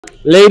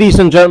Ladies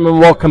and gentlemen,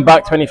 welcome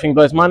back to Anything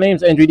Blows. My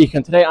name's Andrew Deacon,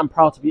 and today I'm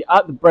proud to be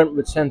at the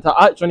Brentwood Centre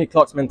at Johnny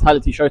Clark's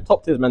Mentality Show,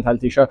 Top Tiers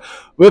Mentality Show,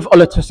 with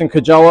Oluwatosin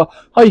Kejawa.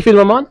 How are you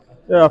feeling, man?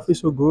 Yeah, I feel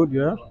so good.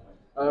 Yeah.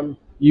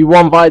 You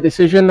won by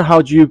decision.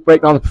 How do you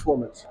break down the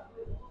performance?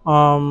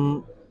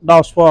 That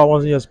was far. I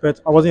wasn't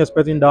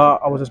expecting that.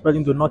 I was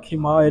expecting to knock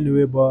him out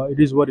anyway, but it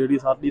is what it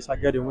is. At least I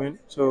get a win,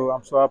 so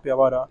I'm so happy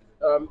about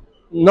that.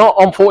 Not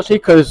unfortunately,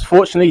 because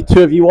fortunately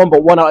two of you won,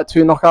 but 1 out of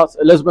 2 knockouts.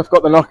 Elizabeth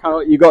got the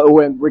knockout. You got the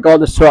win,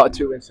 regardless. 2 out of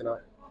 2 wins tonight.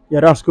 Yeah,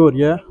 that's good.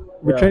 Yeah,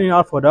 we're Yeah. training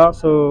hard for that,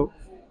 so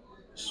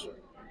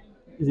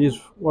it is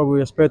what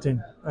we're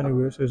expecting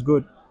anyway. So it's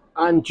good.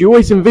 And do you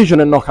always envision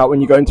a knockout when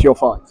you go into your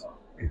fights?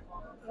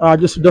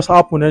 Just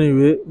happened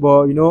anyway,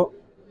 but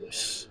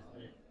it's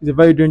a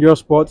very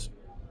dangerous sport.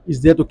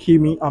 He's there to kill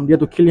me. I'm there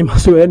to kill him.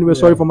 So anyway,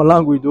 sorry for my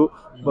language though,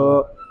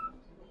 but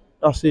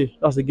that's it.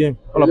 That's the game.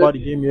 All about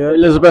the game. Yeah.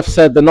 Elizabeth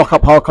said the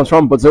knockout power comes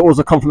from, but does it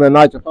also come from the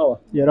Niger power?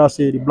 Yeah, that's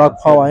it. The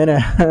black power, innit?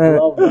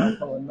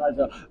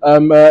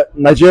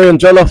 Nigerian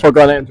jollof or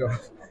Ghanaian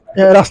jollof?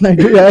 Yeah, that's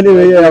Nigeria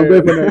anyway. Yeah, I'm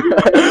going for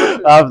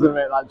Nigeria. I have to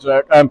make that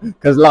joke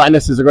because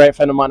Linus is a great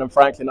friend of mine and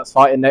Franklin that's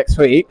fighting next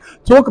week.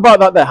 Talk about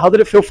that there. How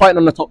did it feel fighting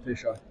on the Top Tier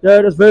show? Yeah,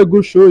 it was a very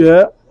good show.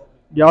 Yeah,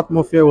 the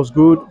atmosphere was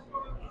good.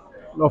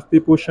 A lot of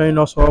people showing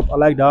us up. I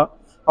like that.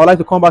 I would like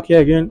to come back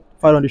here again,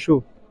 fight on the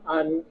show.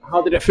 And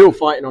how did it feel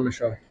fighting on the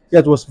show? Yeah,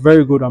 it was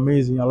very good,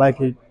 amazing. I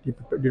like it.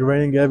 The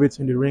ring,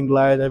 everything, the ring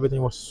light,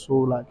 everything was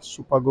so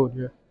super good.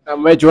 Yeah.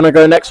 And where do you want to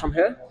go next from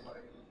here?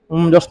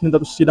 Just need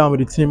to sit down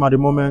with the team at the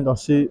moment and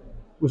see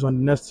who's on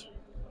the next.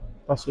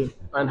 That's it.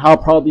 And how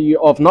proud are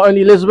you of not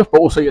only Elizabeth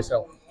but also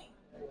yourself?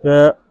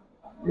 Yeah,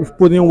 we've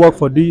put in work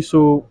for this,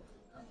 so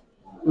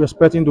we're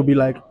expecting to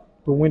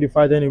win the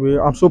fight anyway.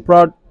 I'm so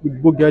proud we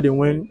both get the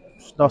win.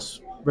 That's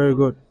very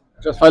good.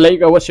 Just if I let you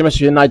go, what's your message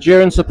to your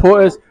Nigerian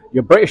supporters,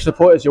 your British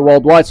supporters, your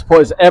worldwide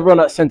supporters, everyone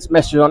that sent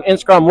messages on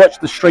Instagram,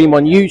 watched the stream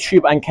on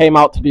YouTube and came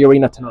out to the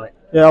arena tonight?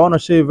 Yeah, I want to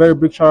say a very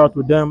big shout out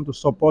to them to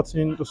support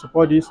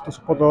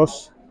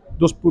us.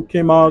 Those people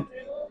came out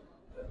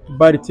to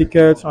buy the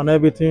tickets and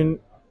everything.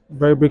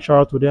 Very big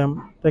shout out to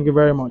them. Thank you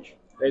very much.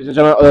 Ladies and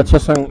gentlemen,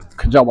 Oluwatosin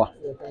Kejawa.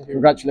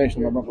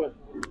 Congratulations, my brother.